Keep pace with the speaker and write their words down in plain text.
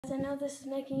I know this is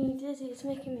making you dizzy. It's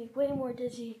making me way more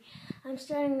dizzy. I'm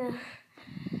starting the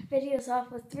videos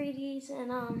off with 3Ds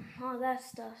and all that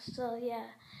stuff. So yeah,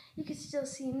 you can still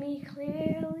see me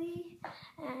clearly.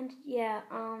 And yeah,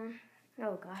 oh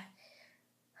god.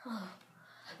 Oh,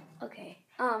 okay.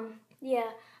 Yeah,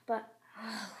 but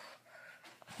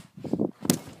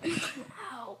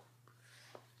ow.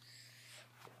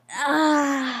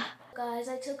 Guys,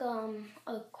 I took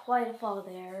quite a fall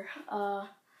there.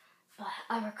 But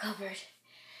I recovered.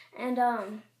 And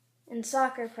in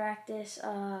soccer practice,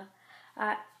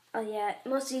 yeah,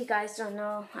 most of you guys don't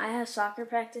know, I have soccer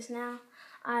practice now.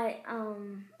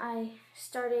 I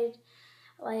started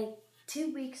like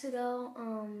 2 weeks ago.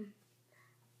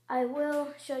 I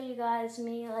will show you guys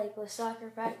me like with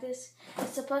soccer practice.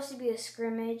 It's supposed to be a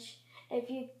scrimmage. If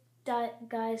you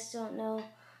guys don't know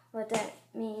what that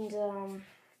means,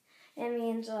 it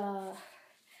means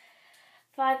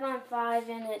 5-on-5,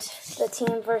 and it's the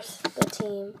team versus the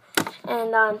team.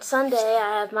 And on Sunday,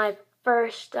 I have my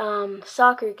first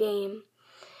soccer game.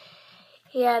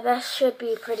 Yeah, that should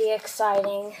be pretty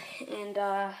exciting. And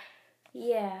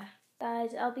yeah,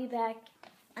 guys, I'll be back,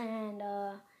 and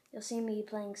you'll see me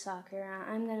playing soccer.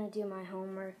 I'm gonna do my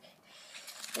homework.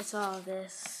 It's all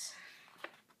this.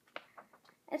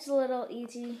 It's a little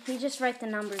easy. You just write the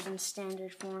numbers in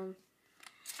standard form.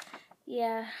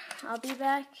 Yeah, I'll be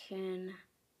back in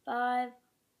 5,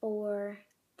 4,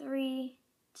 3,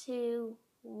 2,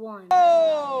 1.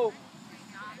 Oh!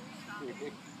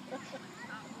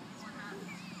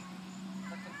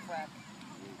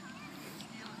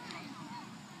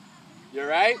 You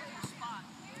right?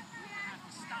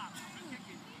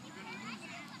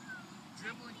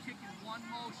 Dribble and kick in one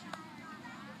motion.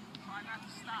 Try not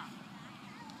to stop.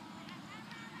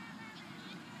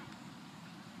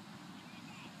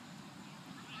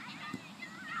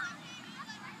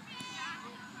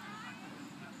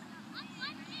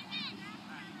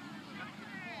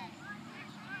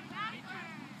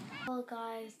 Well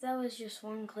guys, that was just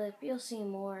one clip. You'll see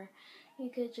more. You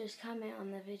could just comment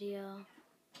on the video.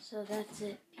 So that's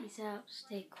it. Peace out.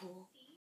 Stay cool.